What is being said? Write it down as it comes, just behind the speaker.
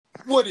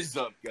What is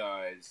up,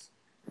 guys?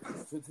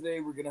 So today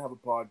we're gonna have a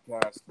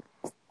podcast.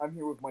 I'm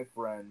here with my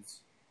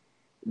friends.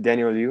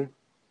 Daniel Liu.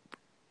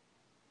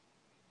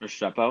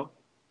 Restrepo.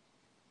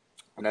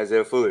 And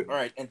Isaiah Fuller. All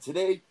right, and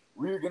today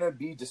we're gonna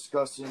be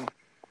discussing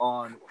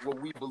on what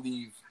we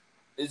believe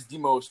is the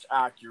most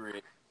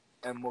accurate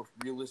and most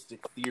realistic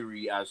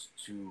theory as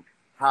to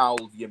how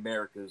the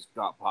Americas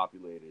got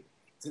populated.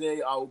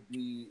 Today I'll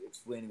be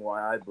explaining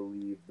why I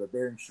believe the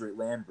Bering Strait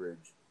land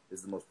bridge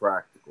is the most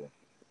practical.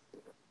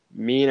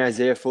 Me and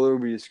Isaiah Fuller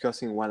will be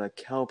discussing why the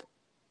Kelp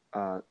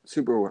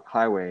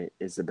superhighway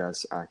is the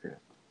best accurate.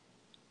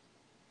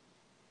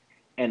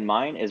 And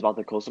mine is about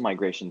the coastal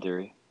migration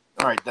theory.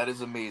 All right, that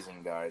is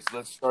amazing, guys.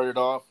 Let's start it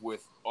off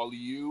with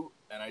Aliyu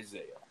and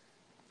Isaiah.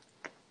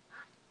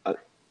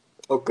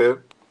 Okay.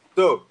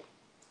 So,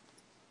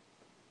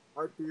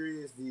 our theory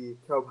is the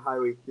Kelp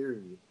Highway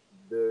theory.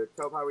 The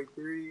Kelp Highway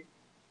theory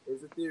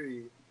is a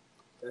theory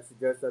that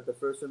suggests that the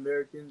first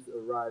Americans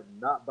arrived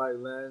not by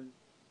land,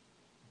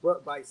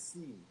 but by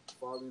sea,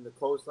 following the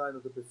coastline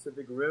of the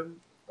Pacific Rim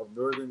of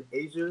northern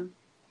Asia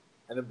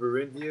and of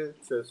Beringia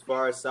to as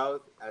far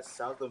south as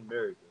South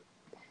America.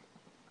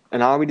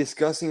 And I'll be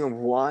discussing of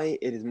why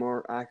it is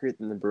more accurate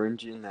than the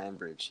Beringian land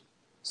bridge.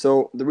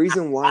 So the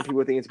reason why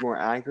people think it's more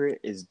accurate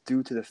is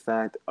due to the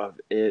fact of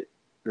it.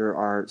 There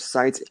are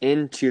sites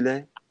in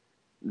Chile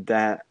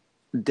that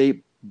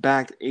date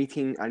back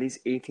at least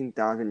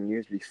 18,000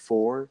 years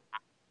before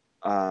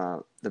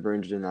the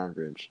Beringian land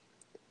bridge.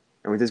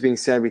 And with this being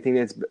said, we think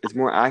that it's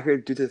more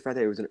accurate due to the fact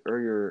that it was an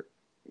earlier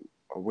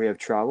way of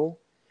travel.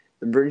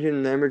 The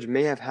Beringian land bridge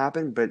may have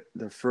happened, but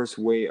the first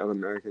way of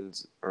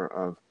Americans or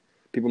of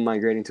people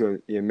migrating to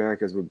the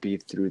Americas would be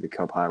through the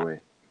Kelp Highway.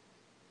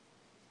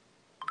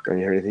 Do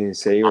you have anything to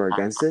say or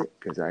against it?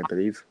 Because I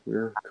believe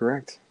we're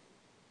correct.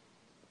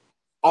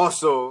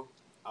 Also,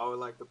 I would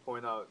like to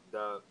point out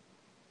that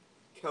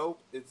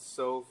kelp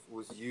itself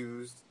was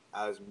used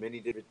as many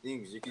different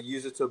things. You could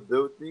use it to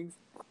build things.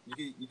 You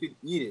could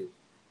eat it.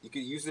 You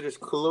could use it as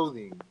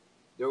clothing.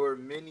 There were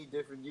many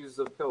different uses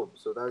of kelp.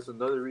 So that's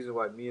another reason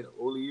why me and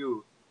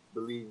Oliu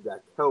believe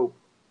that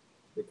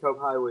the Kelp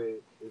Highway,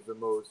 is the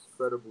most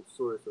credible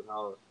source of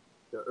how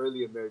the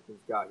early Americans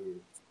got here.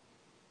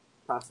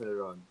 Passing it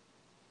on.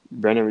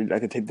 Brandon, would you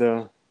like to take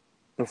the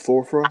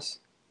floor for us?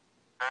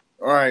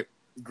 All right,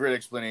 great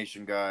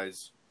explanation,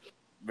 guys.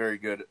 Very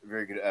good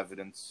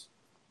evidence.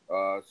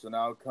 So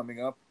now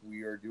coming up,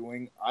 we are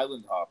doing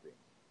island hopping.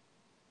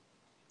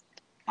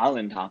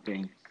 Island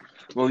hopping.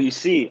 Well, you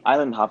see,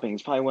 island hopping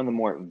is probably one of the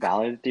more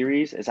valid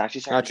theories. It's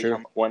actually starting to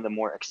become one of the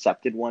more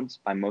accepted ones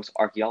by most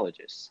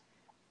archaeologists.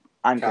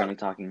 I'm currently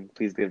talking.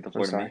 Please give the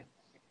floor to me.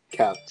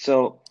 Cap.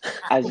 So,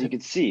 as you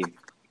can see,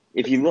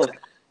 if you look,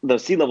 the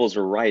sea levels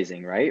are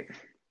rising, right?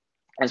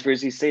 As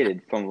previously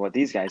stated, from what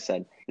these guys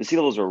said, the sea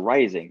levels are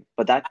rising,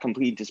 but that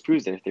completely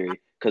disproves their theory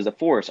because the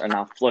forests are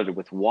now flooded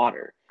with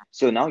water.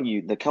 So now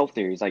the kelp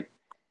theory is like,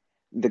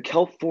 the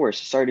kelp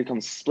forest started to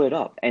become split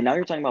up, and now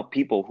you're talking about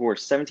people who are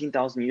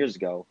 17,000 years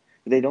ago,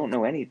 they don't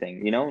know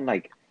anything,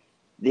 like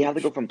they have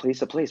to go from place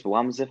to place. But what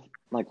happens if,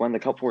 like, when the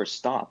kelp forest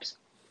stops,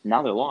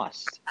 now they're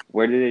lost?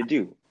 Where do they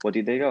do? What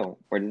do they go?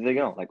 Where did they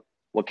go? Like,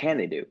 what can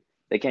they do?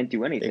 They can't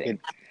do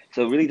anything.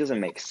 So it really doesn't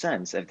make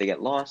sense if they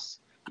get lost.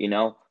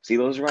 Sea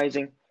levels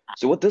rising.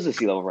 So what does the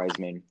sea level rise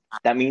mean?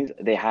 That means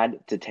they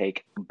had to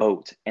take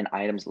boats and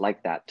items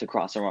like that to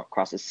cross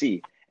the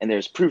sea. And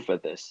there's proof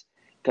of this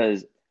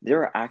because there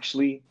are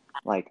actually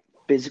like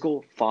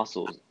physical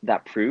fossils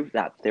that prove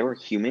that there were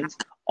humans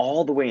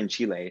all the way in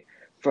Chile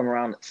from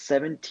around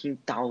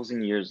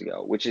 17,000 years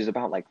ago, which is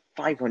about like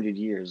 500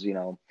 years,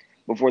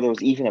 before there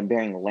was even a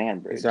Bering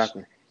land bridge.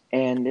 Exactly.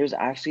 And there's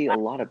actually a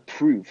lot of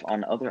proof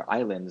on other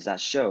islands that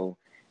show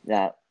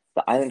that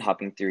the island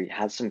hopping theory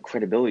has some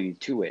credibility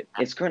to it.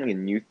 It's currently a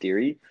new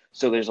theory,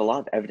 so there's a lot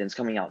of evidence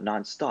coming out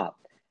nonstop,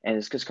 and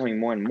it's just coming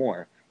more and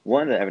more.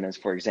 One of the evidence,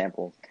 for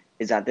example,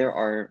 is that there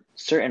are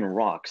certain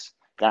rocks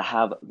that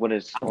have what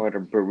is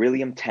called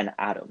beryllium-10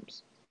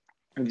 atoms.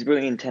 And these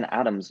beryllium-10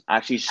 atoms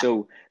actually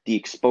show the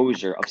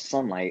exposure of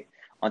sunlight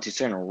onto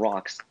certain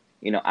rocks,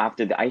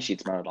 after the ice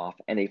sheets melted off,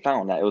 and they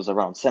found that it was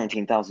around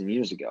 17,000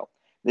 years ago.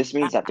 This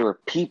means that there were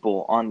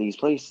people on these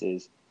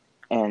places,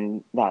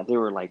 and that there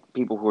were like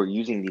people who were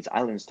using these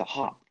islands to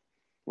hop,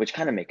 which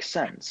kind of makes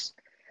sense.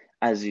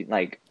 You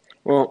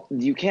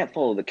can't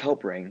follow the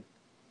kelp ring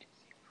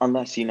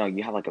unless you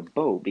have like a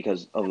boat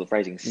because of the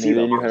rising sea levels.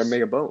 Maybe they knew how to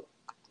make a boat.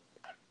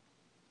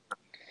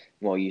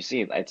 Well, you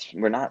see,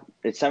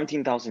 it's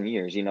 17,000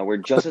 years. We're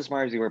just as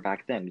smart as we were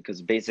back then because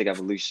of basic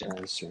evolution.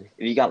 That's true.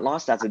 If you got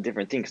lost, that's a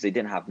different thing because they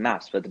didn't have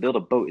maps. But to build a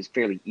boat is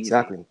fairly easy.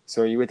 Exactly.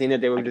 So you would think that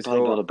they would just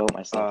go build a boat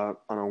myself.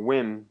 On a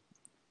whim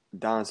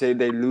down. Say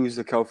they lose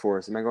the kelp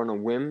forest. They might go on a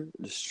whim,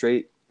 just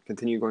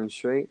continue going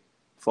straight,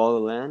 follow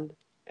the land,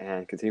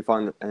 and continue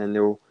following. And then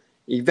they'll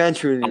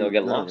eventually. And they'll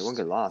get lost. They won't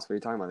get lost. What are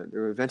you talking about?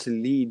 They'll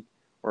eventually lead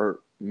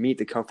or meet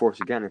the kelp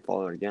forest again and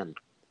follow it again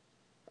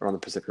around the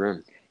Pacific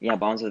Rim. Yeah,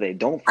 but if they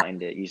don't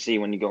find it, you see,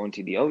 when you go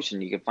into the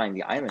ocean, you can find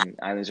the island.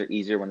 Islands are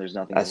easier when there's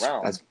nothing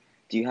around.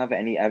 Do you have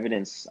any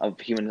evidence of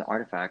human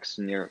artifacts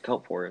near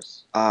kelp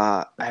forests?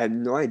 I had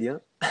no idea.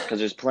 Because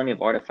there's plenty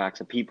of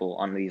artifacts of people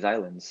on these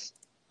islands.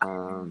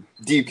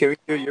 Deep, can we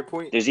hear your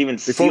point? There's even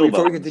Before seal we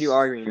bones continue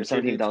arguing, from David's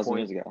 17,000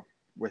 point years ago.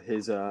 with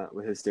his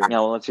theory. Yeah,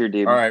 well, let's hear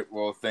Dave. All right.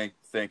 Well, thank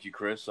you,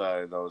 Chris.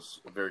 That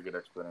was a very good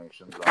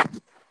explanation.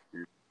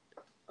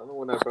 I'm the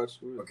one that brought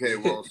you. Okay.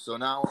 Well, so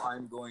now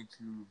I'm going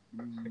to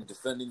be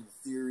defending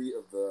the theory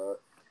of the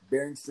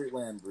Bering Strait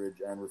Land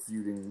Bridge and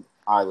refuting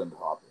island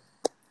hopping.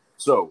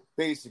 So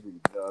basically,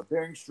 the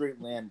Bering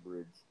Strait Land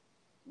Bridge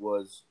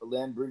was a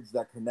land bridge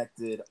that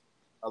connected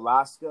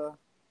Alaska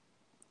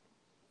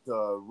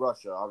to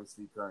Russia,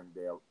 obviously current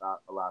day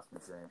Alaska,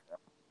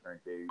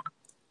 current day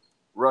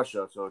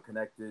Russia. So it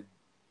connected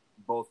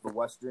both the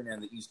western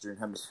and the eastern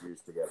hemispheres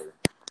together.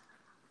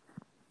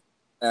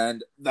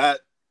 And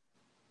that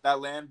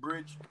land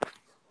bridge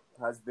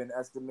has been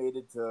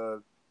estimated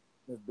to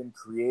have been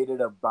created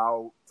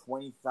about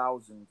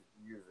 20,000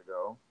 years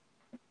ago.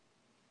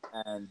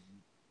 And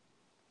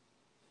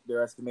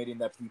they're estimating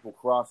that people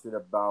crossed it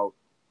about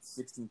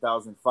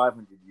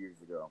 16,500 years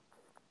ago.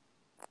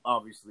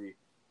 Obviously,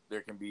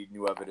 there can be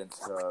new evidence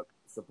to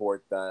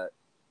support that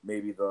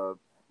maybe the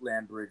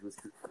land bridge's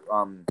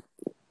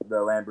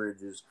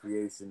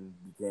creation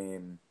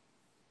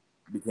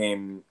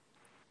became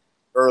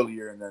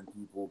earlier, and then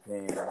people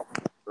came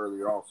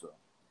earlier also.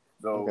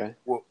 So Okay.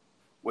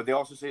 what they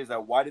also say is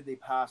that why did they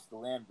pass the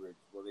land bridge?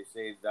 Well, they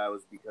say that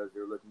was because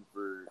they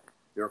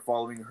were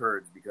following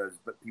herds, because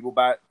people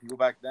back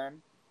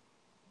then,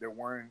 there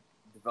weren't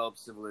developed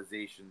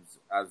civilizations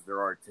as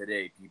there are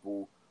today.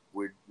 People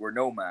were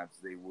nomads.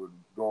 They would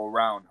go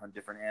around, hunt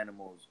different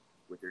animals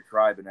with their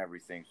tribe and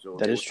everything. So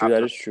That is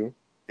true.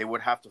 They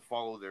would have to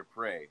follow their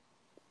prey.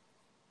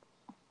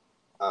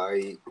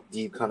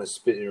 Deep kind of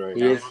spitting right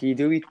now. Yes, he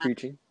do be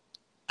preaching.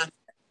 But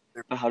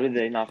how did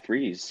they not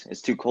freeze?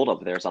 It's too cold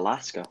up there. It's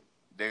Alaska.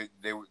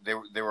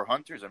 They were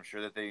hunters. I'm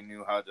sure that they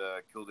knew how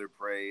to kill their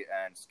prey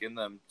and skin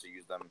them to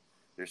use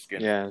their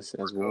skin. Yes,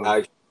 as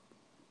well.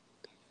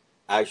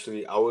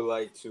 Actually, I would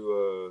like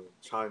to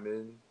chime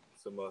in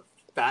some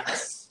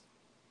facts,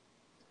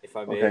 if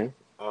I may.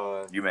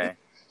 Okay. You may.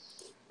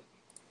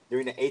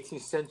 During the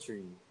 18th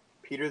century,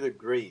 Peter the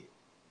Great,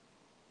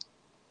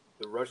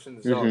 the Russian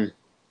Tsar,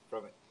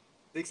 from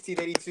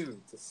 1682 to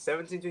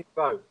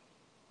 1725,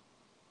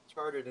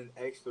 chartered an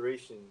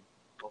exploration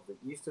of the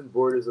eastern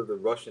borders of the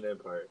Russian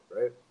Empire,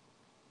 right?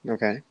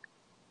 Okay.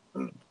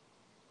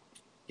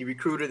 He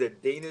recruited a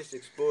Danish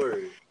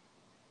explorer,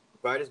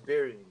 Vitus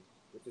Bering,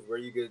 which is where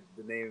you get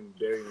the name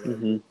Bering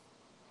Land,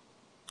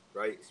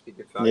 right?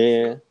 Speaking facts.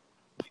 Yeah.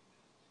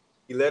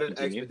 He led an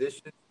Continue.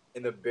 expedition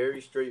in the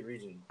Bering Strait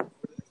region.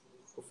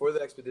 Before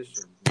the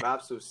expedition,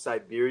 maps of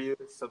Siberia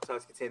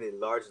sometimes contained a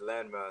large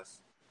landmass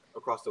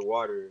across the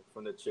water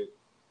from the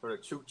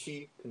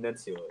Chukchi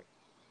Peninsula.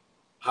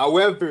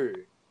 However,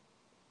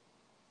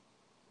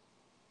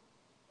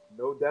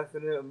 no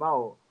definite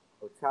amount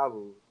of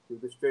travel through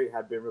the strait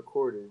had been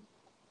recorded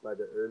by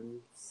the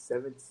early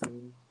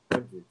 1700s.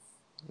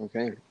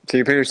 Okay. So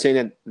you're pretty much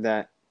saying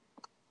that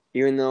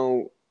even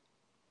though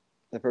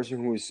the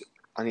person who was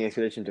on the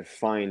expedition to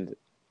find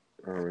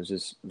or was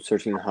just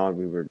searching how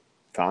we were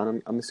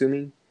found, I'm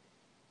assuming,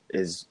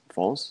 is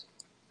false?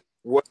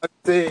 What I'm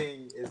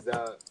saying is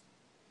that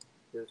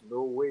there's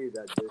no way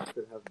that this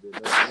could have been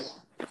done.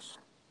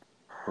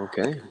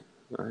 Okay.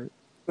 All right.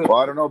 Well,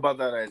 I don't know about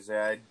that,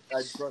 Isaiah.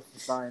 I trust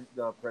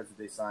the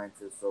present-day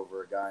scientists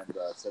over a guy in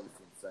the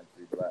 17th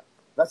century, but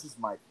that's just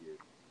my theory.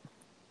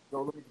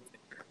 So let me continue.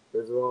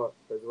 First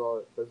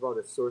of all,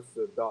 the source is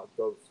a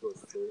 .gov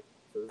source, sir.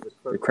 So this is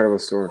a Incredible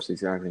source,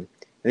 exactly.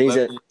 I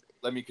think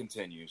Let me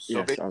continue. So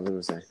yes, I was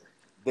going to say.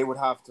 they would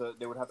have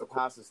to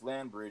pass this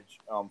land bridge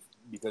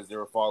because they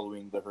were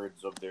following the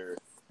herds of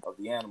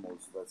the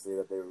animals. Let's say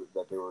that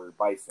they were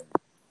bison.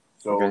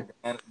 So Okay.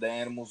 and the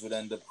animals would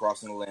end up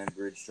crossing the land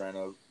bridge, trying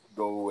to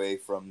go away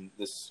from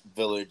this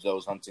village that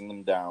was hunting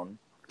them down.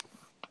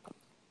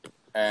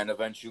 And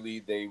eventually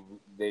they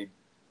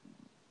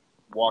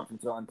walked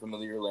into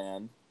unfamiliar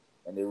land,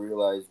 and they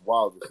realized,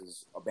 wow, this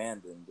is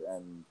abandoned.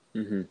 And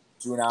soon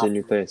It's a after,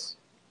 new place.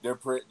 their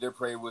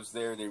prey was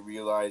there. They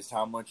realized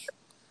how much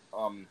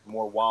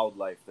more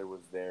wildlife there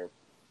was there,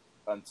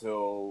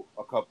 until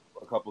a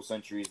couple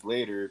centuries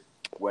later,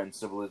 when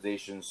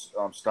civilizations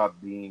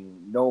stopped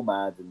being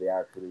nomads and they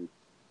actually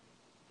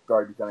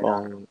started becoming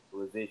actual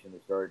civilization. They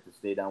started to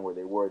stay down where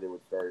they were. They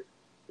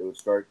would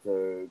start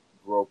to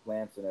grow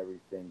plants and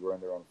everything, growing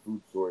their own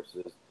food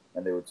sources,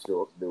 and they would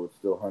still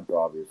hunt,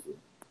 obviously.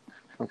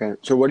 Okay.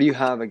 So what do you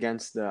have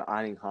against the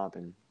island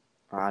hopping?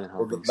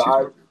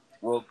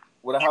 Well,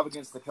 what I have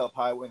against the kelp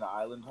highway and the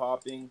island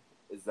hopping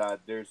is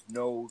that there's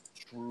no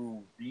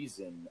true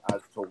reason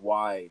as to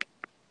why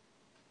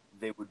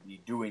they would be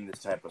doing this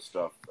type of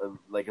stuff.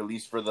 Like, at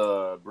least for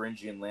the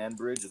Beringian land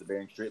bridge, or the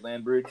Bering Strait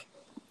land bridge,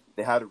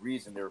 they had a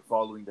reason. They were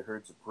following the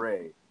herds of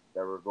prey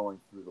that were going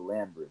through the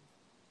land bridge.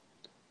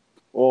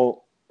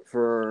 Well,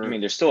 for. I mean,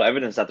 there's still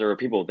evidence that there were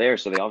people there,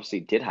 so they obviously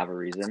did have a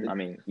reason. I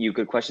mean, you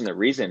could question the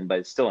reason, but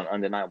it's still an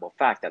undeniable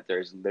fact that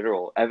there's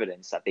literal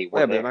evidence that they were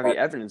yeah, but there. there might be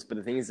evidence. But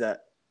the thing is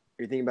that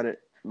if you think about it,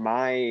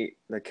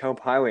 the Kelp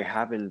Highway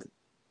happened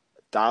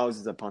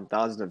thousands upon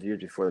thousands of years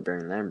before the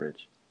Bering Land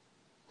Bridge.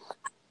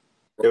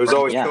 There was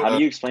always Yeah, how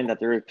do you explain that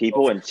there were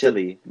people in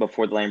Chile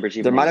before the land bridge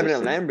even There might have been a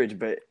existed? land bridge,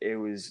 but it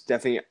was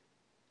definitely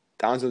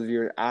thousands of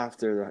years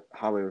after the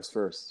highway was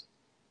first.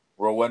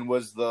 Well, when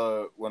was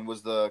the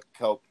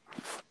Kelp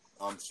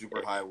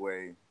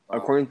superhighway?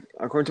 According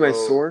to my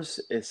so- source,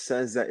 it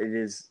says that it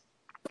is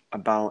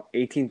about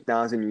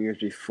 18,000 years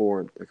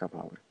before the Kelp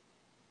Highway,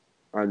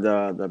 or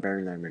the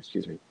Bering Land Bridge.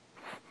 Excuse me.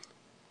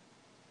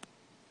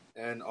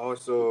 And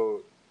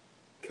also,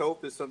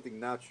 kelp is something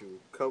natural.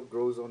 Kelp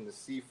grows on the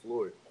sea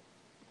floor.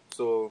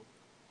 So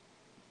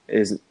It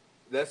is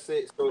let's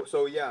say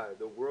so yeah,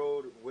 the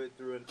world went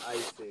through an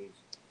ice age.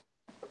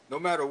 No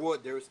matter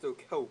what, there was still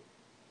kelp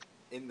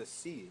in the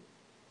sea.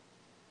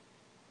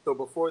 So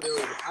before there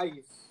was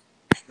ice,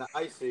 in the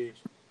ice age,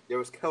 there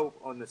was kelp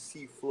on the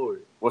sea floor,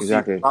 Well,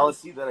 Exactly. see, the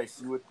fallacy that I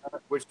see with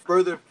that. which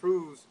further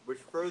proves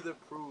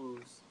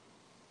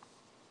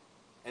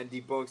and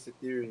debunks the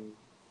theory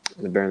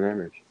the Bering Land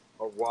Bridge.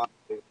 of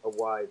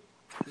why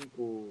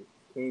people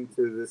came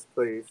to this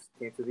place,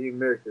 came to the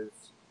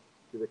Americas,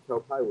 to the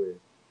Kelp Highway.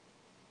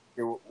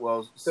 Okay,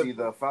 well, see,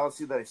 the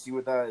fallacy that I see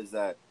with that is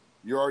that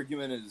your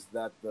argument is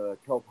that the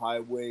Kelp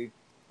Highway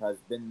has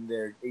been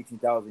there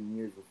 18,000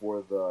 years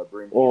before the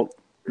Bering. Well,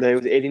 it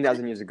was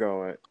 18,000 years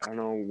ago. I don't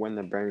know when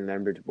the Bering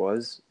Land Bridge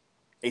was.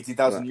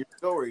 18,000 years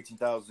ago, or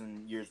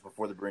 18,000 years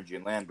before the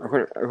Beringian Land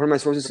Bridge. According to my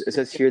sources, it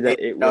says here that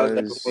it That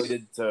was.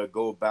 proceeded to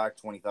go back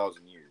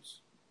 20,000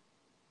 years.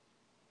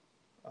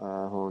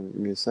 Hold on,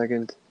 give me a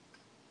second.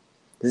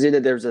 They say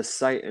that there's a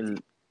site in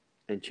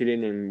Chile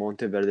named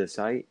Monteverde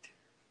site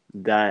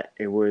that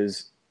it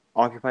was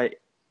occupied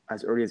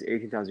as early as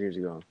 18,000 years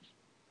ago.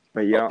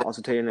 But yeah,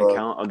 also take into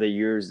account of the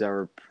years that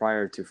were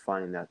prior to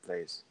finding that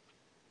place.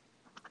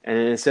 And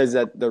it says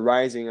that the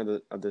rising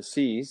of the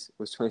seas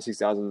was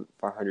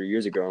 26,500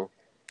 years ago,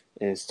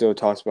 and it still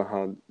talks about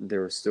how they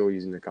were still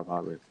using the Kelp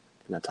Highway in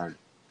that time.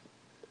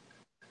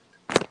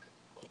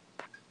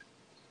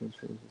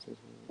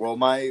 Well,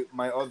 my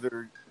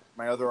other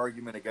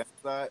argument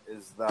against that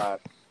is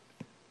that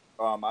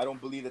I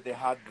don't believe that they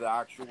had the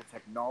actual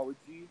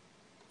technology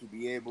to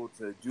be able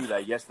to do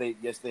that. Yes,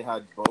 they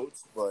had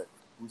boats, but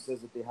who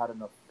says that they had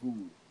enough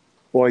food?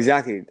 Well,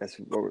 exactly. That's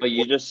what But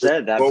you just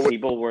said that Well, the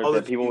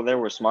people there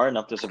were smart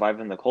enough to survive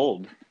in the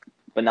cold,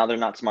 but now they're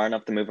not smart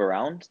enough to move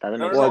around. That doesn't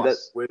make Well,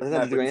 sense. that doesn't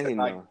have to do But anything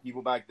though.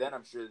 people back then,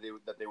 I'm sure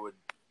that they would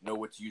know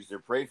what to use their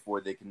prey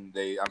for.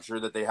 I'm sure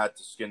that they had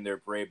to skin their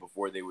prey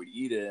before they would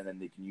eat it, and then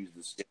they can use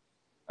the skin.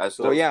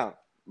 Well, yeah,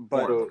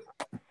 but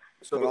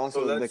So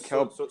also the let's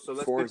kelp so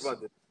let's forest- think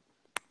about this.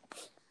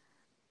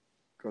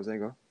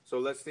 go. So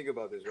let's think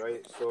about this,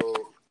 right? So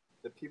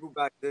the people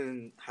back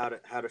then had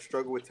a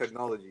struggle with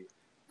technology.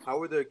 How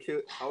were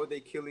they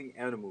killing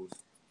animals?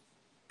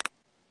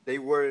 They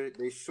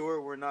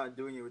sure were not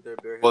doing it with their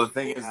bare hands. Well, the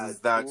thing They had is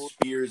that tools.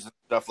 spears and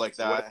stuff like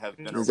that have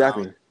been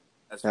Exactly. around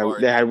as far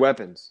They as had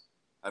weapons.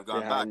 I've They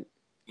gone back.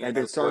 had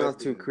been strong enough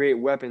to create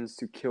weapons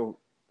to kill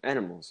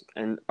animals.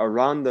 And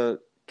around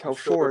the kelp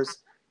forest,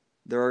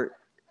 there are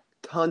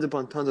tons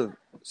upon tons of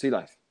sea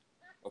life.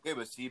 Okay,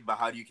 but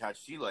how do you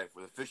catch sea life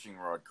with a fishing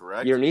rod?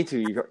 Correct. You don't need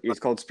to. It's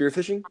called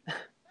spearfishing.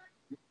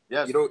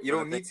 Yes. You don't but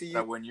the need thing to is that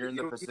use- when you're in you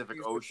the don't need to Pacific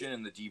use Ocean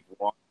in the deep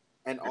water.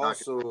 And You're not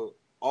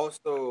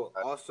also,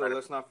 Right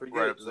let's not forget.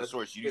 Right up to the let's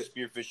source. You use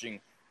forget- spearfishing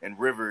in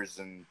rivers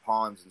and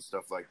ponds and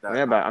stuff like that. Oh,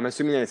 yeah, but I'm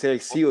assuming that say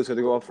like seals, so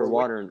they go out for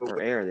water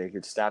or air. They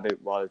could stab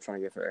it while they're trying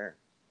to get for air.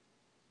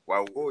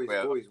 Why, boys,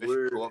 fish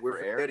we're go up for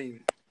air? forgetting.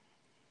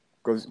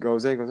 Goes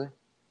there.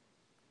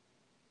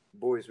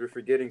 Boys, we're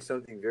forgetting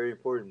something very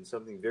important,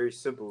 something very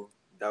simple.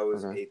 That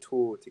was Okay. a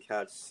tool to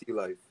catch sea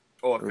life.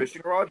 Oh, a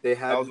fishing rod? They That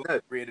had was what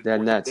nuts. created They had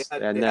for- nets. They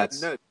They had had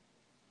nets.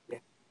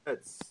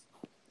 nuts.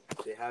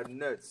 They had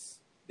nuts.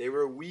 They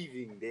were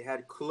weaving. They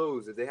had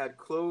clothes. If they had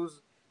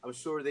clothes, I'm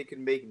sure they could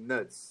make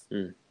nuts.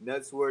 Mm.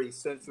 Nuts were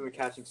essential in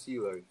catching sea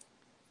life.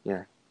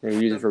 They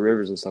use it for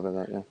rivers and stuff like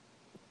that.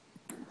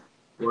 Yeah.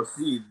 Well,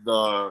 see,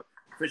 the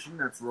fishing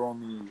nets were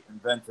only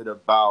invented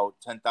about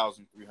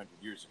 10,300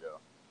 years ago.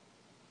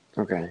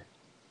 Okay.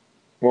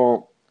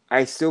 Well,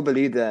 I still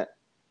believe that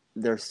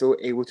they're still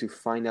able to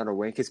find out a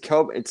way because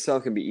kelp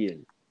itself can be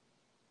eaten.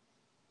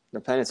 The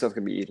plant itself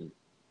can be eaten.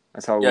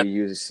 That's how Yeah. we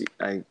use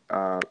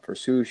for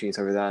sushi and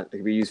stuff like that. It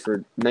can be used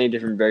for many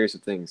different various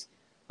of things,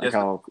 like Yes,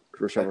 how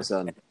Rochelle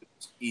said.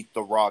 Eat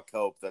the raw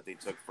kelp that they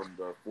took from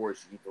the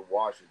forest. You need to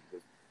wash it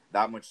because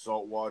that much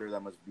salt water that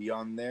must be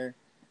on there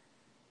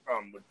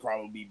would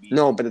probably be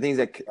No, but the thing is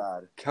that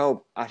bad.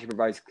 kelp actually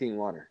provides clean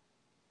water.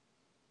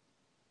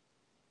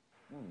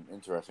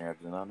 Interesting. I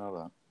did not know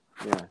that.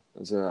 Yeah,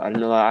 I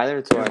didn't know that either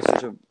until I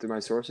searched up through my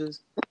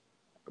sources.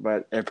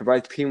 But it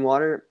provides clean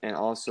water and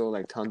also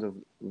like tons of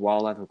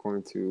wildlife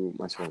according to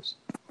my source.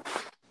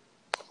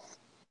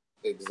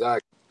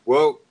 Exactly.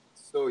 Well,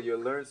 So you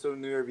learn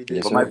something new every day.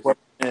 Yes, But sir. my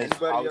question is,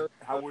 Anybody else?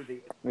 how were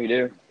they We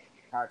do.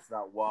 catch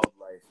that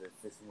wildlife if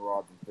fishing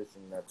rods and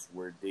fishing nets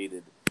were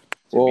dated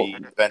to Well, be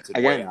invented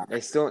way again,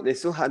 after? they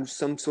still had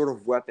some sort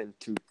of weapon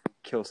to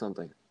kill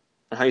something.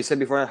 And how you said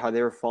before, how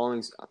they were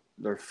following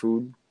their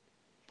food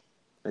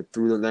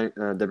through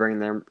the Bering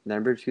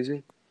Land Bridge, excuse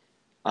me.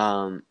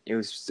 It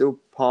was still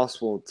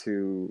possible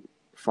to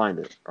find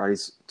it, or at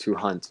least to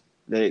hunt.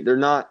 They're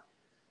not.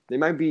 They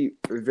might be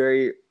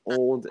very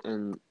old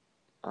and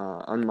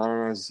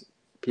unmodernized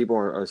people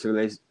or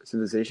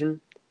civilization,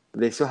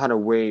 but they still had a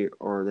way,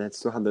 or they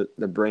still had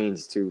the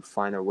brains to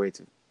find a way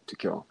to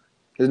kill.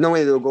 There's no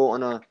way they'll go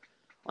on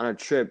a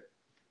trip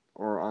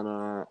or on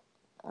a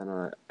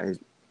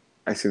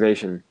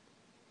expedition,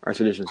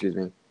 excuse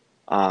me,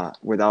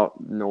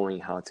 without knowing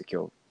how to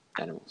kill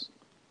animals.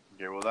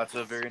 Yeah, well, that's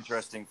a very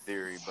interesting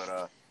theory,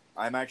 but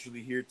I'm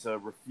actually here to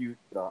refute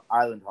the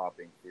island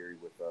hopping theory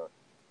with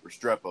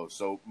Restrepo.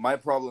 So my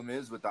problem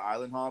is with the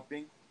island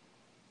hopping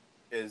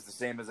is the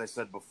same as I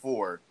said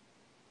before.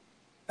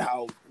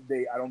 How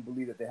I don't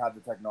believe that they have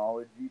the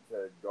technology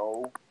to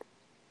go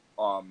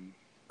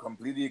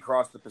completely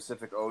across the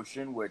Pacific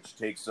Ocean, which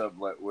takes up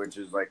how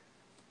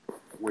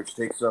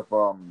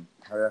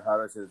do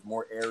I say this,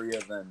 more area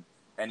than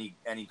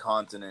any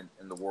continent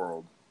in the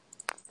world.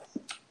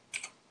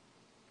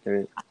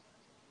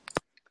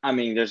 I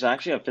mean, there's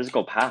actually a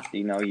physical path.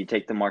 You know, you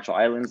take the Marshall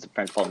Islands, the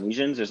French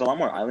Polynesians. There's a lot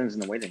more islands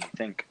in the way than you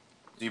think.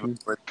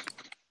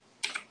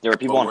 There were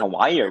people on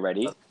Hawaii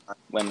already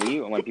when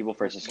people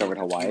first discovered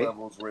Hawaii. Sea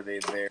levels were they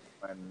there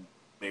when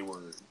they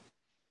were?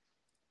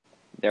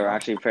 They were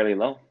actually fairly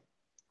low.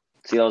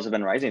 Sea levels have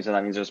been rising, so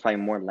that means there's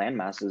probably more land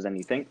masses than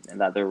you think, and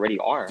that there already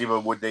are. See,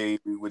 but would they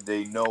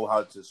know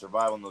how to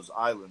survive on those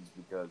islands?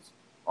 Because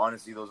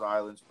honestly, those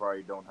islands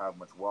probably don't have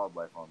much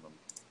wildlife on them.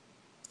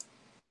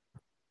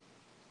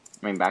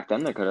 I mean, back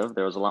then they could have.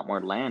 There was a lot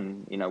more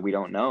land. You know, we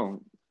don't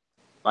know.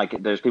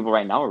 Like, there's people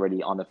right now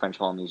already on the French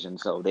Polynesian,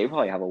 so they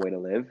probably have a way to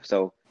live.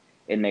 So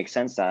it makes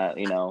sense that,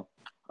 you know,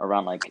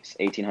 around like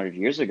 1800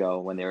 years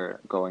ago when they were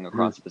going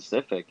across the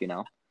Pacific, you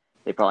know,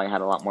 they probably had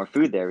a lot more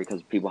food there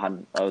because people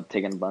hadn't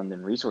taken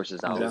abundant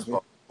resources out. Exactly.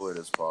 It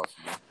is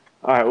possible.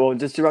 All right, well,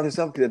 just to wrap this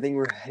up, because I think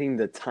we're hitting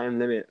the time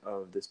limit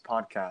of this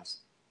podcast.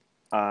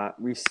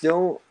 We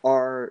still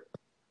are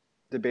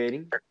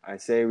debating. I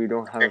say we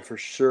don't have a for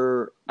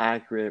sure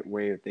accurate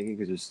way of thinking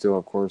because there's still,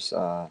 of course,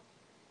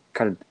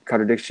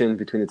 contradiction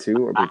between the two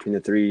or between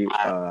the three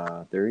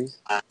theories.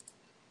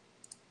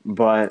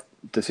 But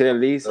to say the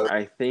least,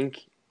 I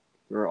think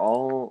we're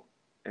all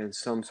in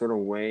some sort of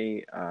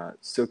way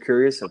still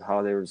curious of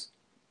how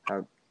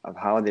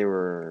they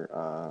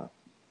were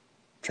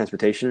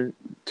transportation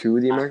to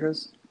the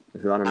Americas, to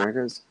the Latin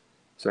Americas.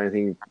 So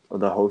anything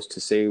of the host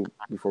to say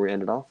before we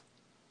end it off?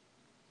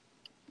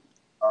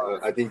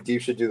 I think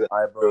Deep should do that.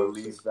 I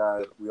believe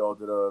that we all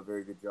did a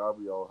very good job.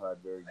 We all had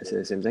very I say the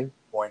good same thing.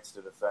 points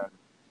to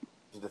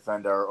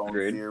defend our own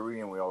Agreed.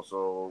 theory, and we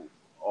also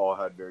all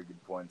had very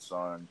good points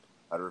on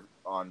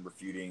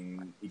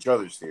refuting each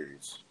other's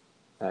theories.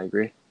 I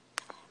agree.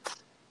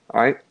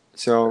 All right,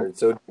 so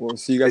So we'll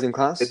see you guys in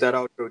class. get that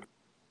outro.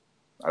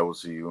 I will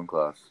see you in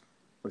class.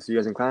 We'll see you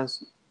guys in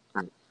class.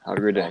 Have a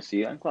great day. I'll see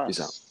you in class.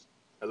 Peace out.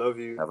 I love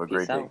you. Have a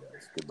great Peace day, out.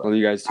 guys. Goodbye. Love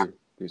you guys too.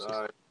 Peace.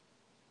 Bye.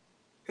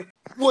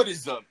 What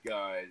is up,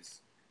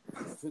 guys?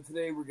 So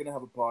today we're gonna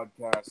have a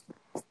podcast.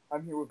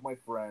 I'm here with my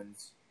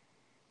friends.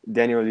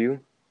 Daniel Liu.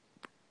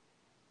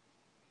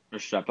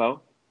 Restrepo.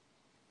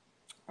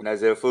 And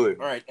Isaiah Fuller.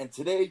 All right, and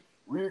today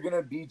we're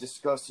gonna be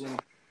discussing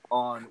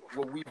on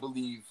what we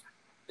believe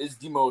is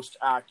the most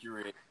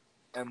accurate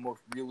and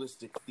most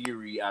realistic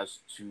theory as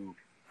to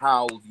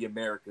how the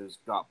Americas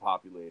got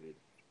populated.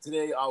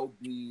 Today I'll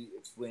be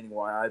explaining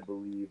why I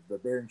believe the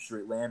Bering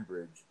Strait land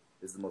bridge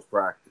is the most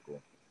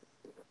practical.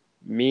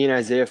 Me and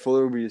Isaiah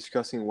Fuller will be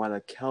discussing why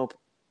the Kelp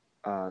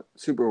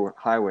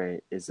superhighway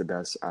is the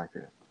best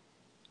accurate.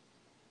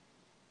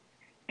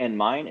 And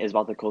mine is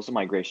about the coastal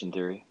migration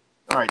theory.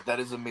 All right, that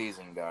is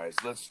amazing, guys.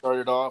 Let's start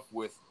it off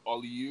with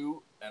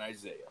Aliyu and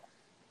Isaiah.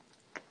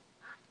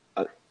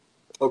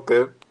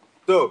 Okay.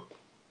 So,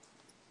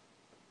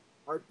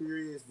 our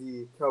theory is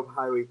the Kelp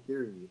Highway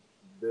theory.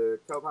 The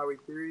Kelp Highway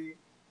theory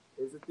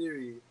is a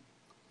theory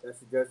that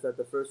suggests that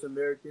the first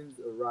Americans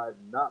arrived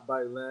not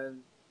by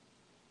land,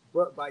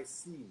 but by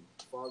sea,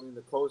 following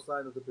the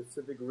coastline of the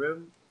Pacific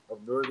Rim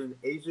of northern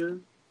Asia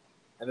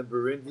and of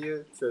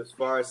Burundi to as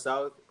far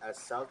south as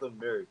South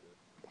America.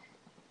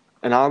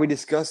 And I'll be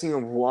discussing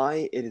on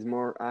why it is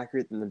more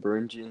accurate than the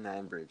Burundian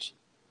Land Bridge.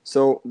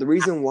 So the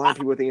reason why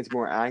people think it's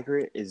more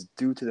accurate is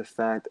due to the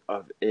fact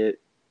of it.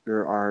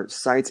 There are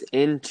sites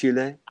in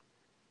Chile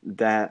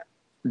that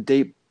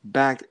date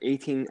back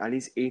at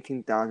least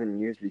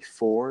 18,000 years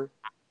before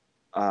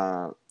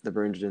the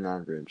Burundian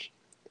Land Bridge.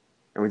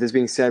 And with this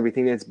being said, we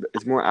think that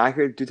it's more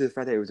accurate due to the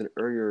fact that it was an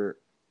earlier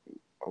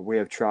way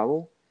of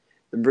travel.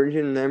 The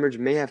Burundian Land Bridge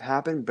may have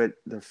happened, but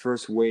the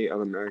first way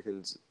of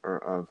Americans or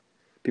of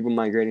people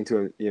migrating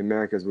to the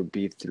Americas would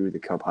be through the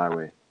Kelp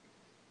Highway.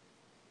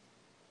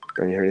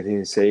 Do you have anything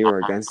to say or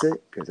against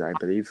it? Because I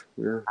believe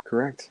we're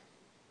correct.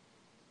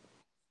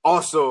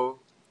 Also,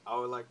 I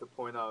would like to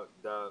point out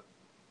that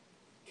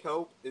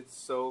kelp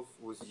itself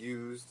was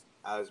used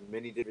as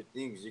many different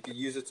things. You could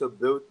use it to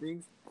build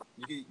things.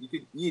 You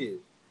could eat it.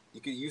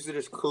 You could use it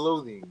as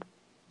clothing.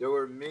 There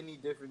were many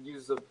different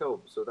uses of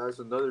kelp. So that's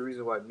another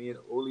reason why me and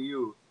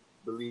Oliu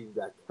believe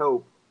that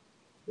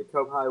the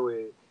kelp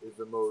highway, is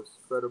the most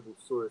credible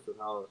source of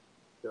how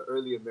the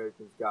early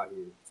Americans got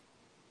here.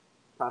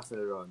 Passing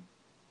it on.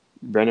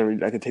 Brandon, would you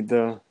like to take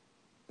the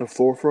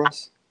floor for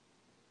us?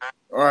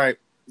 All right,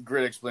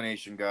 great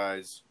explanation,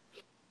 guys.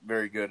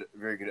 Very good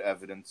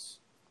evidence.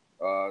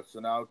 So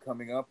now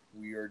coming up,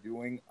 we are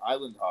doing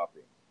island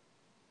hopping.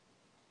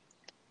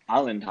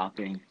 Island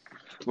hopping.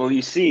 Well,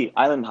 you see,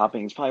 island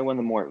hopping is probably one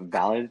of the more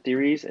valid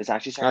theories. It's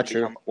actually starting Not to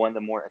true. become one of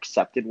the more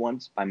accepted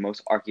ones by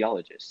most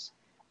archaeologists.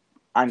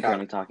 I'm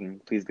currently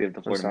talking. Please give the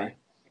I'm floor to me. sorry.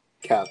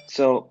 Cap.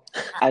 So,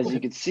 as you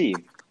can see,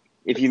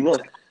 if you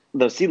look,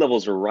 the sea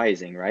levels are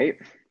rising, right?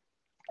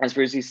 As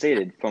previously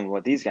stated, from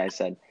what these guys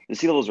said, the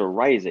sea levels are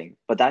rising,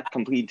 but that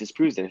completely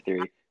disproves their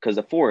theory because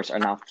the forests are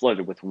now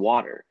flooded with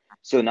water.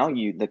 So now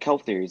the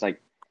kelp theory is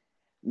like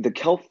the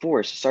kelp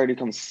forest started to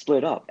become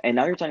split up, and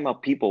now you're talking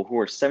about people who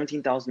are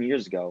 17,000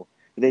 years ago,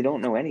 they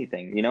don't know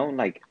anything,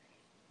 like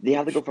they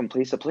have to go from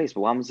place to place.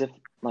 But what happens if,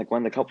 like,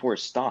 when the kelp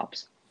forest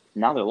stops,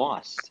 now they're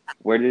lost?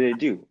 Where do they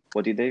do?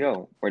 What do they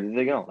go? Where did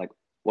they go? Like,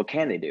 what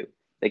can they do?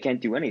 They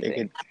can't do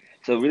anything.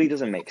 So it really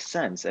doesn't make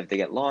sense if they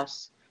get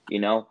lost.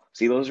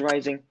 Sea levels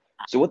rising.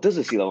 So what does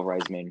the sea level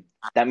rise mean?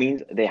 That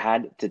means they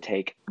had to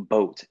take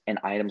boats and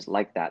items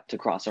like that to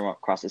cross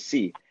the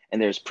sea.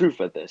 And there's proof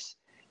of this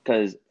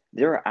because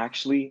there are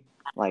actually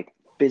like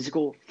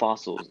physical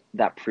fossils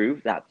that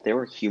prove that there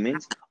were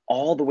humans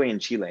all the way in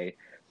Chile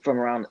from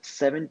around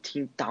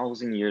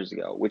 17,000 years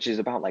ago, which is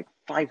about like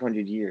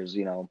 500 years,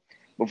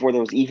 before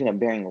there was even a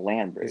Bering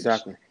Land Bridge.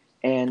 Exactly.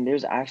 And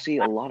there's actually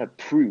a lot of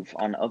proof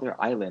on other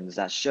islands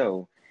that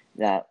show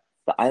that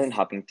the island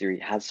hopping theory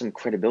has some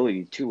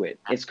credibility to it.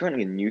 It's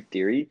currently a new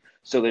theory,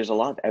 so there's a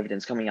lot of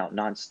evidence coming out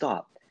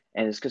nonstop,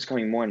 and it's just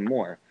coming more and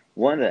more.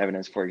 One of the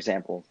evidence, for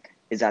example,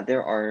 is that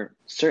there are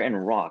certain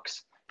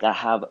rocks that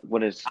have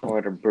what is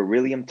called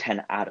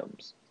beryllium-10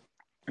 atoms.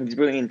 And these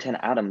beryllium-10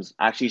 atoms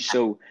actually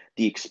show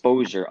the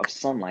exposure of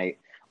sunlight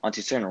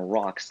onto certain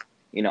rocks,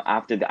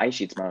 after the ice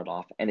sheets melted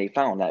off, and they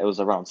found that it was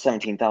around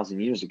 17,000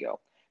 years ago.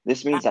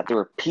 This means that there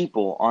were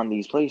people on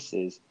these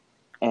places,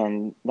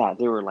 and that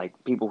there were like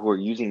people who were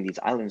using these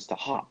islands to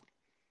hop,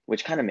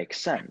 which kind of makes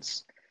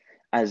sense.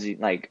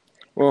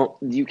 Well,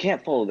 You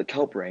can't follow the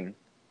kelp ring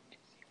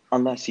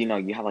unless you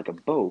have like a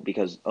boat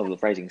because of the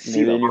rising sea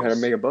maybe they levels. knew how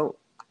to make a boat.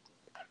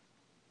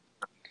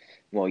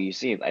 Well, you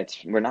see,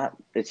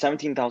 it's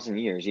 17,000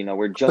 years.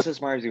 We're just as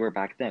smart as we were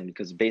back then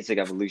because basic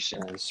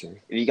evolution. That's true.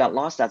 If you got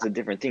lost, that's a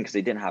different thing because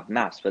they didn't have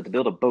maps. But to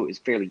build a boat is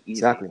fairly easy.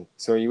 Exactly.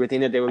 So you would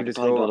think that they I would could just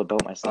probably go build a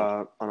boat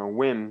myself. on a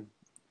whim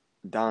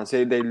down.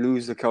 Say they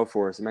lose the kelp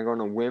forest. They might go on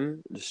a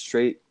whim, just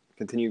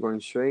continue going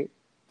straight,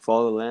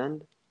 follow the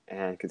land,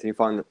 and continue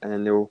following. And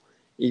then they'll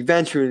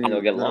eventually. And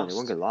they'll get no, lost. They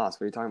won't get lost.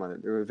 What are you talking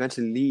about? They will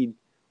eventually lead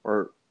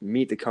or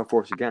meet the kelp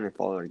forest again and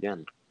follow it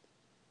again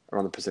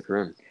around the Pacific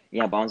Rim.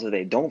 Yeah, but once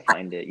they don't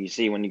find it, you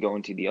see, when you go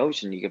into the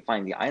ocean, you can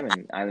find the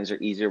island. Islands are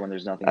easier when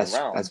there's nothing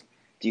around.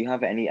 Do you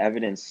have any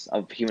evidence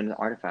of human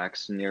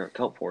artifacts near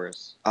kelp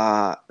forests?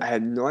 I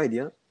had no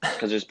idea.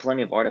 Because there's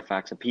plenty of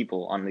artifacts of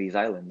people on these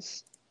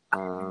islands.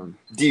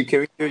 Deep,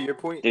 can we hear your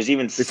point? There's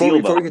even Before seal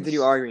we bones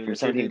continue arguing, from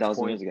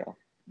 17,000 years ago.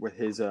 with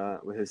his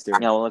theory.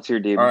 Yeah, well, let's hear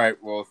Deep. All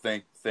right. Well,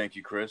 thank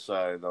you, Chris.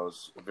 That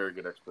was a very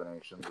good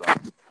explanation.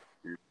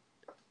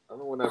 I'm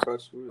the one that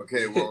brought you.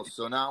 Okay, well,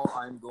 so now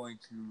I'm going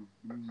to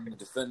be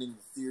defending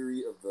the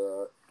theory of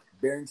the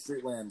Bering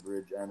Strait Land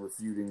Bridge and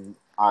refuting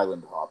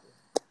island hopping.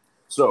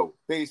 So,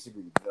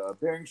 basically, the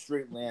Bering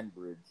Strait Land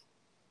Bridge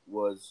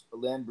was a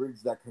land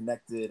bridge that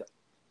connected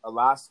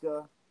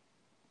Alaska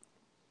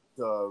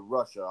to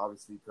Russia,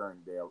 obviously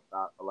current day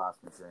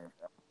Alaska,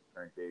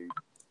 current day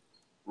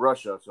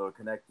Russia, so it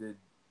connected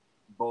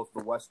both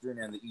the Western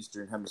and the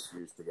Eastern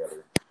hemispheres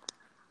together.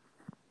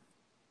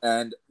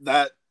 And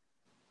that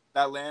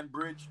land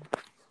bridge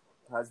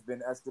has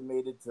been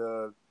estimated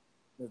to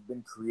have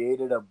been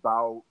created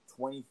about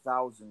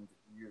 20,000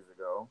 years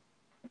ago.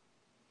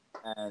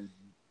 And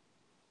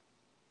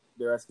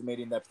they're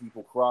estimating that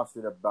people crossed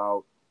it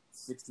about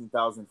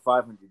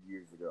 16,500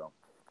 years ago.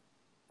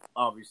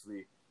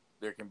 Obviously,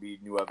 there can be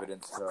new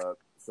evidence to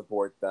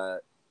support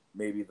that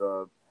maybe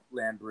the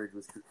land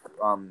bridge's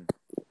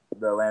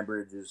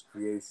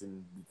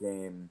creation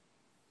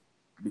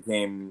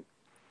became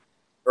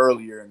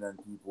earlier, and then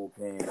people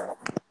came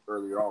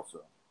earlier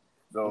also.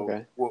 So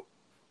Okay.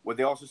 what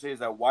they also say is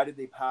that why did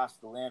they pass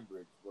the land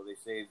bridge? Well, they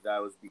say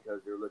that was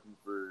because they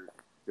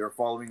were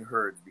following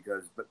herds,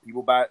 because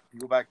people back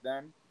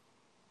then,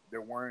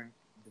 there weren't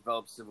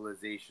developed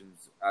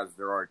civilizations as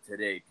there are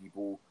today.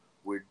 People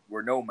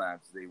were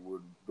nomads. They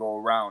would go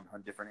around,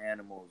 hunt different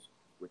animals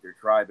with their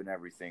tribe and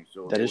everything.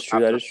 So That is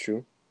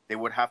true. They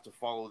would have to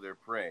follow their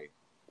prey.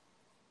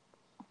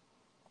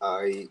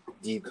 I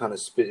deep kind of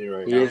spitting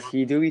right He now. is.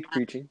 He do be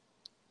preaching.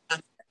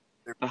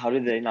 But how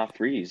did they not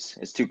freeze?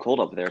 It's too cold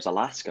up there. It's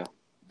Alaska.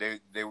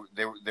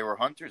 They were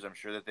hunters. I'm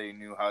sure that they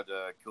knew how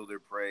to kill their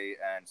prey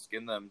and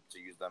skin them to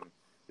use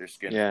their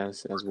skin.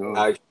 Yes, as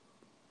well.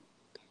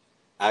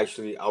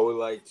 Actually, I would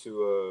like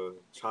to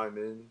chime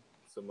in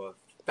some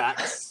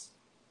facts,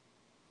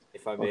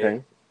 if I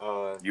may.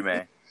 Okay. You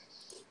may.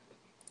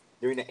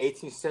 During the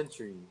 18th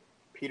century,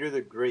 Peter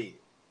the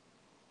Great,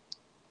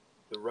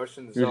 the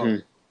Russian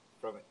Tsar,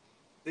 from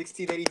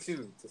 1682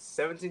 to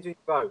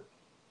 1725,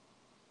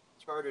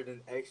 chartered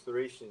an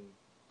exploration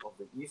of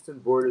the eastern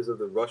borders of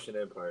the Russian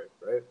Empire,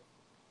 right?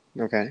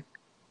 Okay.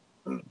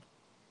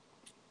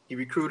 He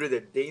recruited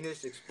a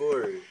Danish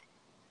explorer,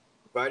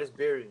 Vitus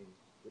Bering,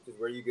 which is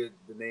where you get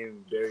the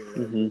name Bering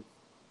Land,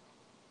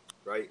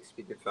 right?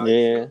 Speaking facts.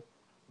 Yeah.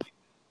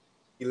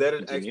 He led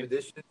an Continue.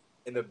 expedition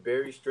in the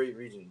Bering Strait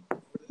region.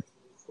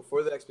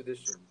 Before the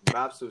expedition,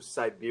 maps of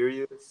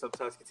Siberia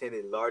sometimes contained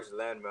a large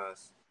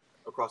landmass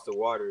across the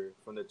water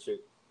from the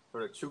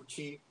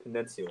Chukchi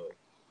Peninsula.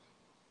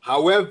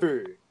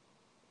 However,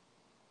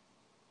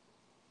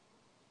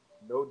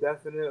 no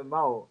definite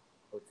amount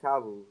of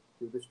travel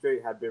through the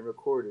strait had been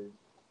recorded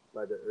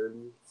by the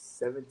early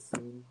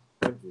 1700s.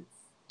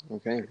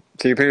 Okay.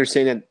 So you're pretty much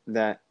saying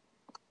that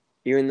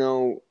even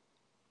though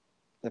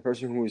the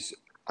person who was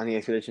on the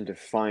expedition to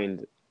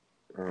find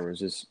or was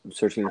just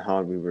searching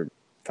how we were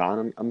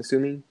found, I'm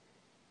assuming,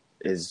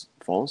 is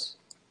false?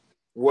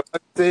 What I'm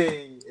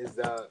saying is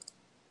that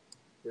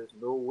there's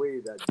no way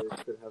that this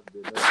could have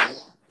been a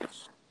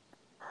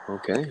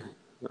Okay.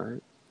 All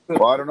right.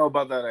 Well, I don't know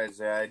about that,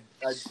 Isaiah.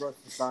 I trust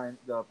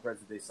the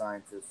present-day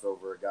scientists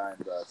over a guy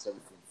in the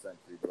 17th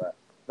century, but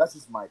that's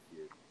just my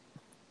theory.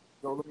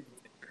 So let me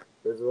continue.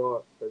 First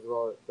of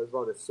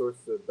all, the source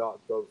is a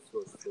 .gov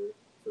source, sir.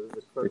 So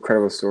this is a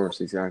Incredible source,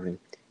 exactly.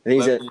 I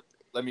think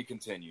Let me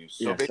continue.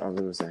 So yes, I was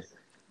going to say.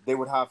 they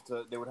would have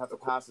to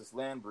pass this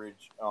land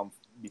bridge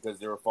because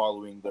they were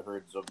following the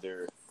herds of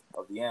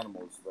the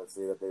animals. Let's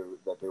say that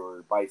they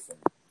were bison.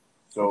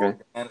 So Okay.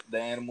 the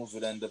animals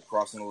would end up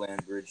crossing the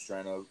land bridge,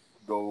 trying to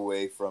go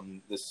away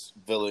from this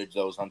village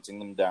that was hunting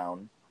them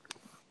down,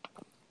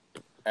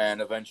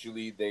 and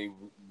eventually they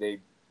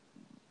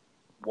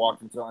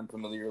walked into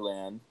unfamiliar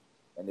land,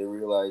 and they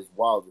realized,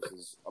 wow, this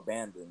is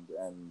abandoned,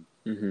 and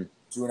soon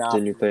It's a after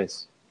new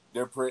place.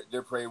 their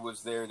prey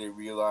was there. They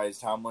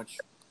realized how much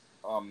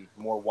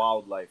more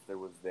wildlife there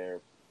was there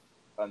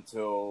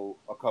until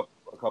a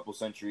couple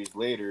centuries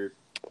later,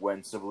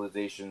 when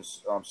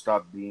civilizations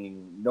stopped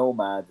being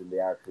nomads and they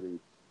actually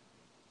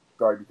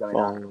started becoming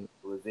actual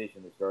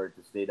civilization. They started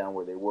to stay down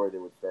where they were. They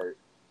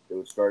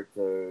would start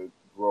to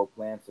grow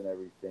plants and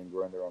everything,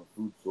 growing their own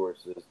food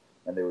sources,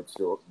 and they would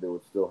still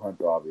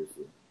hunt,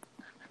 obviously.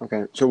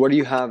 Okay. So what do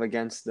you have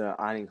against the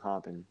island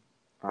hopping?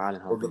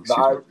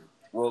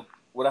 Well,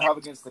 what I have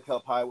against the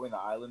Kelp Highway and the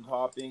island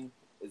hopping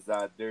is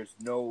that there's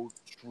no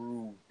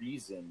true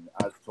reason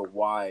as to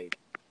why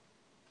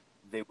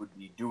they would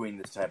be doing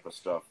this type of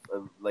stuff.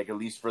 Like, at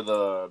least for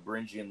the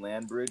Beringian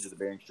land bridge or the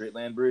Bering Strait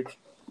land bridge,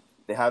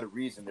 they had a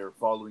reason. They were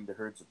following the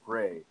herds of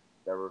prey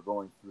that were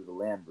going through the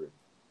land bridge.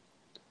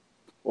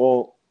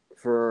 Well,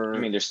 I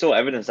mean, there's still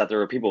evidence that there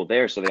were people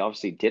there, so they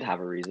obviously did have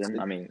a reason.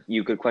 I mean,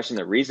 you could question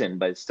the reason,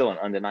 but it's still an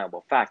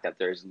undeniable fact that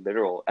there's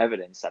literal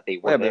evidence that they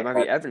were yeah, but there. it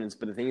might be evidence.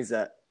 But the thing is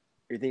that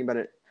if you think about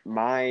it,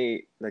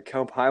 the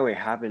Kelp Highway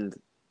happened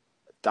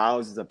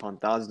thousands upon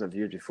thousands of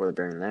years before the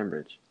Bering Land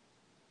Bridge.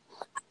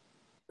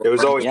 There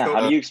was always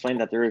how do you explain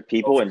that there were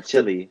people in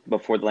Chile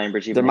before the land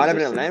bridge even There might have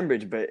existed? been a land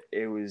bridge, but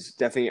it was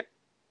definitely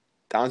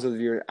thousands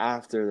of years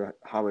after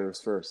the highway was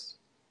first.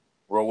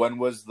 Well, when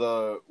was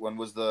the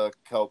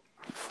Kelp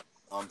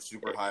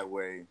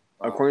superhighway?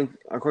 According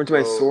to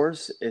my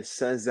source, it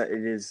says that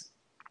it is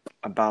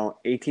about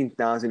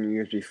 18,000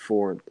 years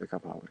before the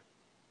Kelp Highway,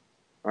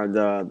 or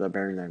the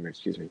Bering Land Bridge.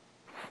 Excuse me.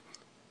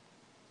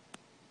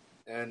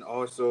 And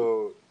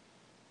also,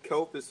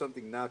 kelp is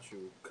something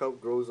natural. Kelp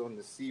grows on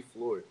the sea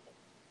floor.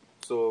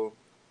 So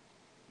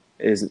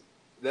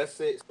let's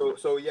say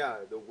yeah,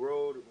 the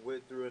world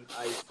went through an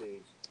ice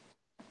age.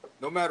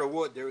 No matter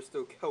what, there was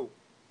still kelp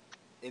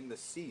in the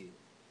sea.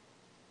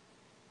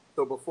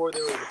 So before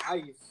there was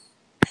ice,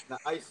 in the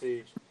ice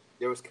age,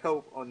 there was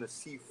kelp on the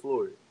sea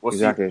floor. Well,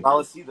 exactly. See, the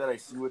fallacy that I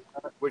see with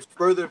that, which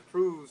further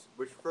proves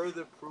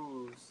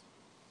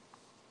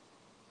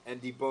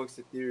and debunks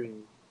the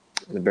theory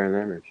The Bering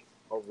Land Bridge.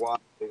 of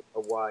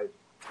why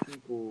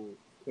people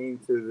came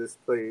to this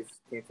place,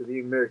 came to the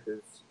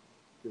Americas,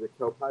 to the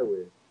Kelp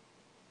Highway.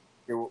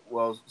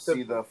 Well,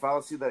 see, the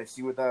fallacy that I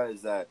see with that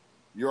is that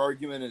your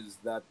argument is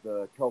that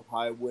the Kelp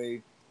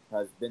Highway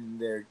has been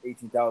there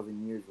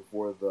 18,000 years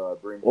before the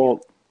Bering.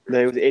 Well,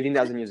 it was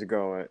 18,000 years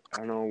ago. I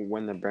don't know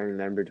when the Bering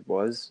Land Bridge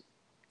was.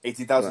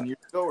 18,000 years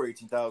ago, or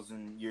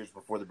 18,000 years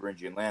before the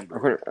Beringian land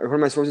bridge? According to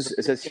my sources,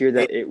 it says here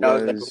that it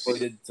was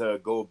to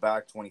go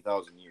back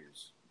 20,000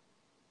 years.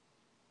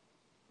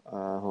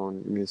 Hold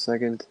on, give me a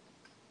second.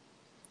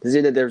 They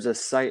say that there's a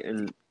site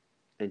in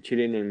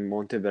Chile named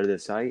Monteverde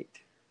site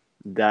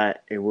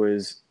that it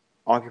was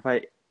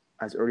occupied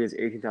as early as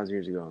 18,000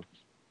 years ago.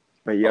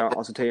 But you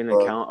also take into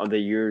account of the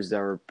years that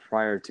were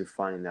prior to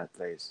finding that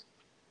place.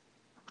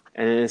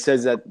 And it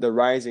says that the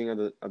rising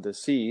of the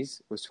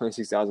seas was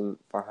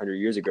 26,500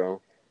 years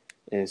ago,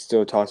 and it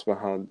still talks about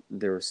how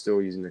they were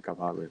still using the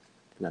Kalpaglyph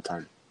in that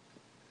time.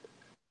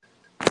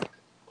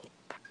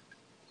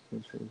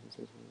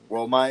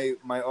 Well, my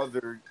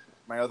other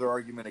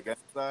argument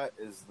against that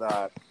is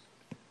that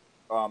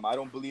I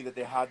don't believe that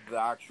they had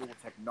the actual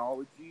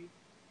technology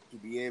to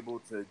be able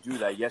to do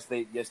that. Yes,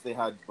 they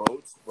had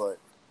boats, but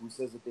who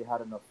says that they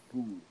had enough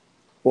food?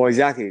 Well,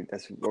 exactly.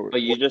 That's what.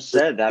 But you just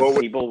said that the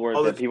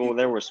people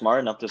there were smart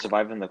enough to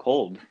survive in the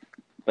cold,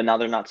 but now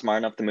they're not smart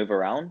enough to move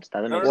around.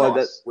 That doesn't make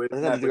sense. That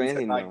doesn't have to do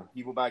anything though.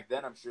 People back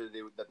then, I'm sure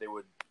that they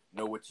would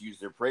know what to use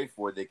their prey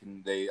for.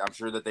 I'm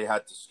sure that they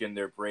had to skin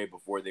their prey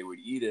before they would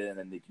eat it, and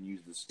then they can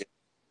use the skin.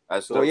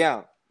 So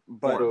yeah,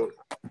 but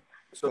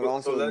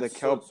also the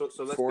kelp so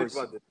let's force.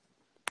 think about this.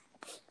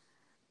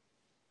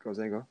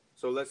 Go.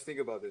 So let's think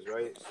about this,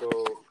 right?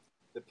 So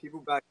the people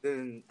back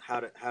then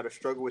had a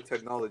struggle with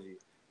technology.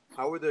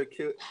 How were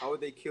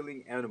they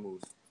killing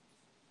animals?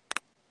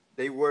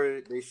 They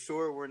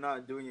sure were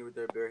not doing it with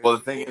their bare hands. Well,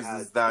 the thing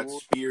is that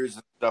spears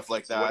and stuff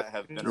like that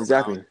have been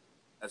exactly.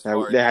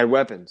 around. They had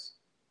weapons.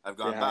 I've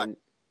gone back.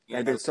 They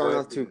had been strong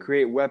enough to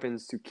create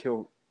weapons to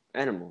kill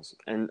animals.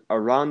 And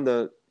around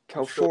the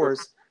kelp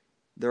forest,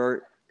 there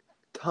are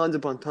tons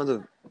upon tons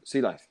of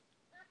sea life.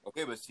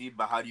 Okay,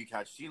 but how do you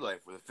catch sea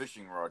life with a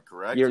fishing rod?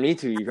 Correct. You don't need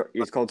to.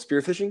 It's called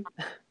spearfishing.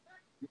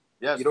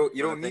 Yes, you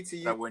don't need to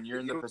use that when you're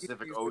in the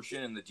Pacific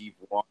Ocean in the deep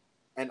water.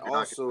 And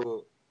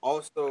also,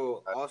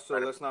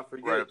 let's not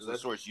forget. Right up to the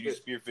source. You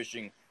use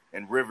spearfishing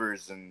in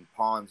rivers and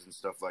ponds and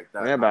stuff like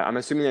that. Yeah, but I'm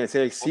assuming that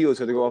say like seals,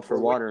 so they go up for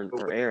water and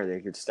for air.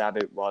 They could stab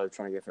it while they're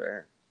trying to get for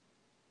air.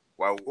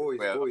 Wow, boys,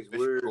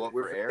 we're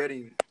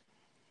forgetting.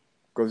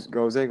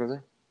 Go, Zay.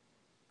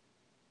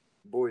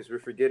 Boys, we're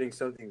forgetting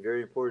something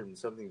very important,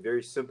 something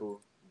very simple.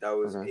 That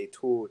was a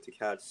tool to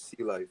catch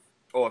sea life.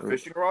 Oh, a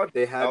fishing rod?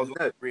 They had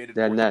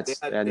nets.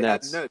 They had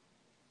nets.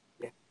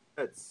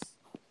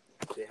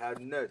 They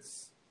had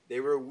nuts. They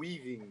were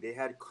weaving. They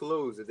had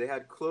clothes. If they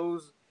had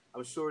clothes,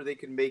 I'm sure they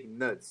could make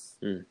nuts.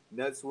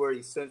 Nuts were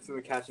essential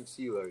in catching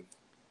sea life.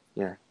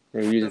 Yeah,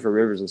 they use it for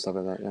rivers and stuff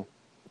like that. Yeah.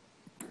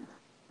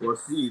 Well,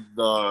 see,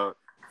 the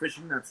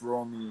fishing nets were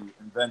only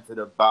invented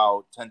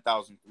about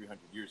 10,300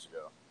 years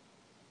ago.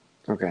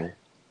 Okay.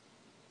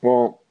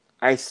 Well,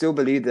 I still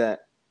believe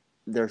that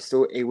they're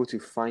still able to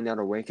find out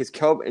a way, because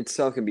kelp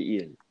itself can be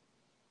eaten.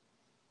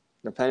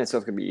 The plant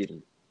itself can be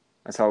eaten.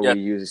 That's how we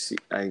use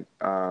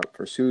for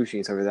sushi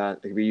and stuff like that.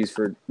 It can be used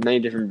for many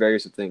different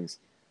various of things,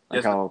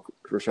 like how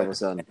Rochelle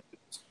said.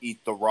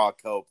 Eat the raw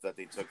kelp that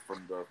they took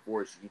from the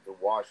forest. You need to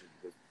wash it,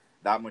 because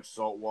that much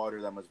salt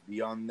water that must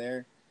be on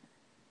there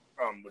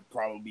would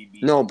probably be...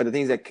 No, but the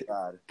thing is that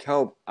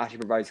kelp actually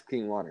provides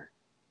clean water.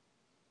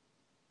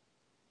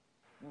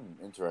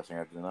 Interesting.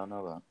 I did not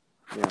know that.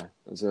 Yeah,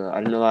 I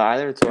didn't know that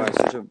either until I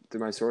searched up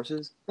through my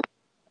sources.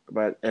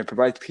 But it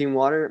provides clean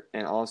water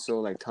and also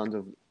like tons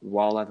of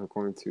wildlife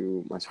according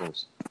to my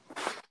source.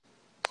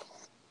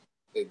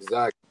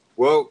 Exactly.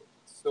 Well,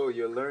 so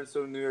you learn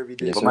something new every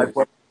day. Yes, but my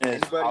question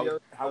is,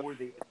 how were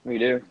they We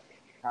do.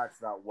 catch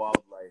that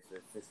wildlife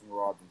if fishing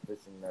rods and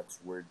fishing nets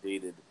were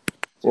dated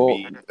to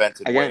be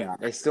invented? Again,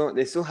 they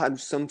still had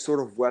some sort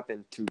of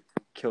weapon to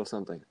kill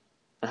something.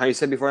 And how you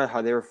said before,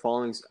 how they were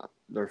following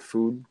their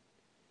food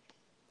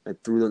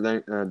through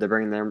the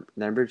Bering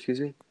Nambridge, excuse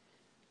me.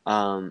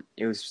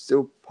 It was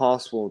still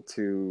possible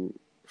to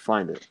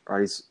find it, or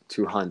at least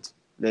to hunt.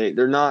 They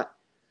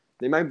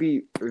might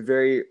be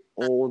very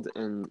old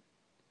and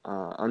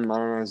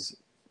unmodernized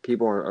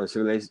people or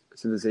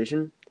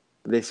civilization,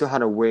 but they still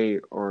had a way,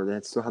 or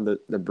they still had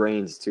the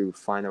brains to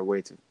find a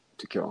way to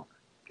kill.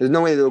 There's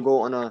no way they'll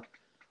go on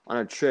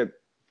a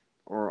trip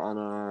or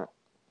on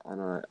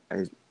a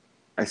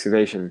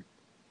expedition,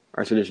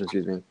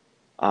 excuse me,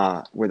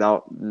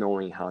 without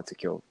knowing how to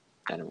kill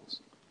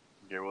animals.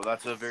 Yeah, well,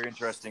 that's a very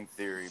interesting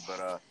theory,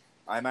 but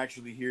I'm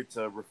actually here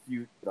to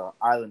refute the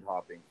island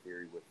hopping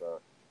theory with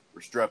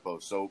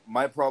Restrepo. So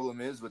my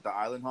problem is with the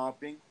island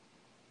hopping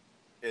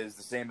is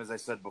the same as I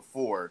said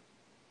before.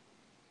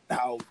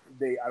 I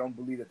don't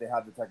believe that they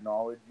have the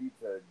technology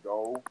to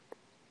go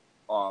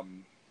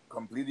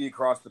completely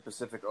across the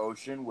Pacific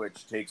Ocean,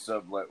 which takes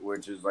up how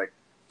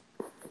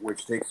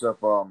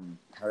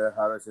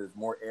do I say this,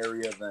 more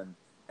area than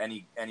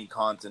any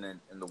continent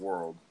in the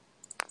world.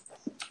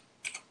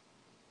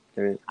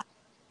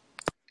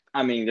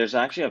 I mean, there's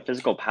actually a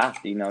physical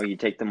path. You know, you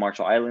take the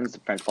Marshall Islands, the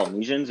French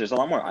Polynesians. There's a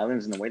lot more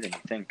islands in the way than you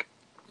think.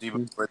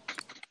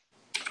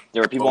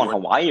 There were people on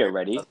Hawaii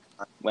already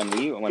when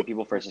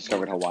people first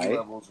discovered Hawaii. Sea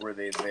levels were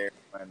they there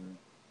when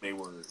they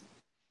were?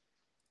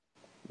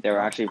 They were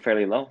actually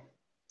fairly low.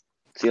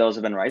 Sea levels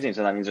have been rising,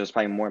 so that means there's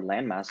probably more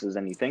land masses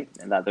than you think,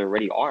 and that there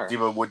already are. Yeah,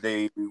 but would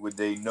they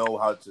know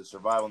how to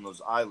survive on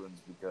those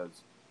islands?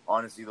 Because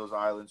honestly, those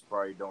islands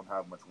probably don't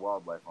have much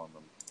wildlife on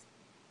them.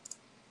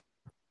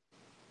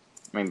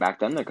 I mean, back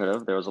then they could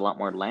have. There was a lot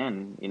more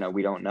land. You know,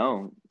 we don't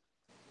know.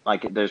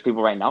 like there's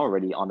people right now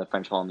already on the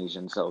French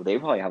Polynesian, so they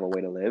probably have a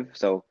way to live.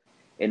 So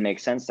it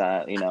makes sense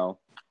that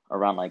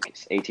around like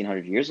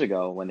 1800 years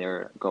ago when they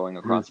were going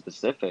across the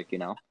Pacific,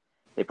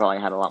 they probably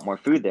had a lot more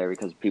food there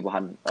because people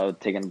hadn't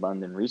taken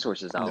abundant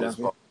resources out. It is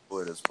Exactly. possible.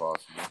 It is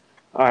possible.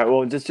 All right,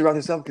 well, just to wrap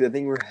this up, because I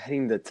think we're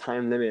hitting the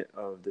time limit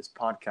of this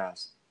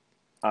podcast.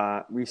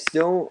 We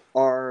still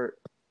are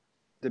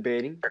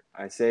debating.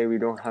 I say we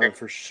don't have a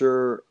for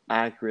sure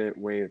accurate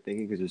way of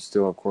thinking because there's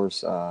still, of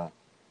course,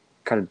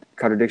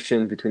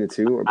 contradiction between the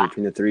two or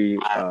between the three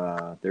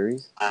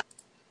theories.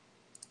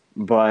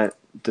 But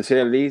to say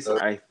the least,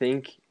 I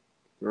think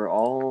we're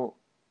all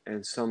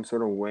in some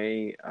sort of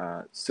way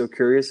still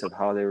curious of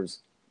how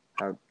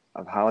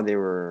they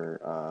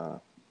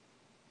were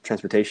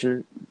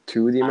transportation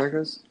to the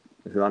Americas,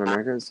 to the Latin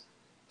Americas.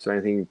 So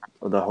anything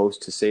of the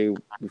host to say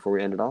before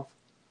we end it off?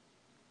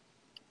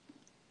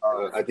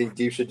 I think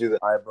Deep should do that.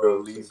 I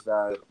believe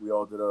that we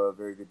all did a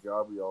very good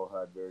job. We all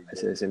had very I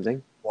say the good same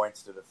thing.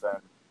 points to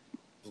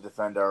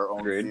defend our own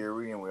Agreed.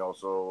 theory, and we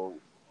also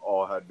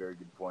all had very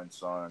good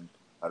points on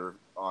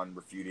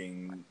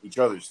refuting each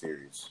other's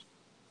theories.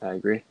 I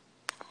agree.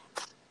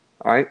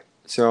 All right,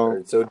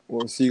 so So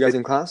we'll see you guys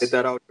in class. hit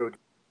that outro.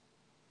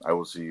 I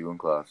will see you in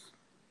class.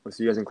 We'll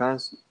see you guys in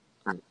class.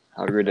 Have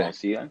a great day. I'll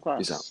see you in class.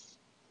 Peace out.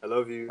 I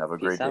love you. Have a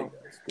great Peace day, out.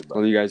 guys. Goodbye.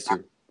 Love you guys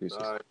too. Peace.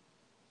 Bye.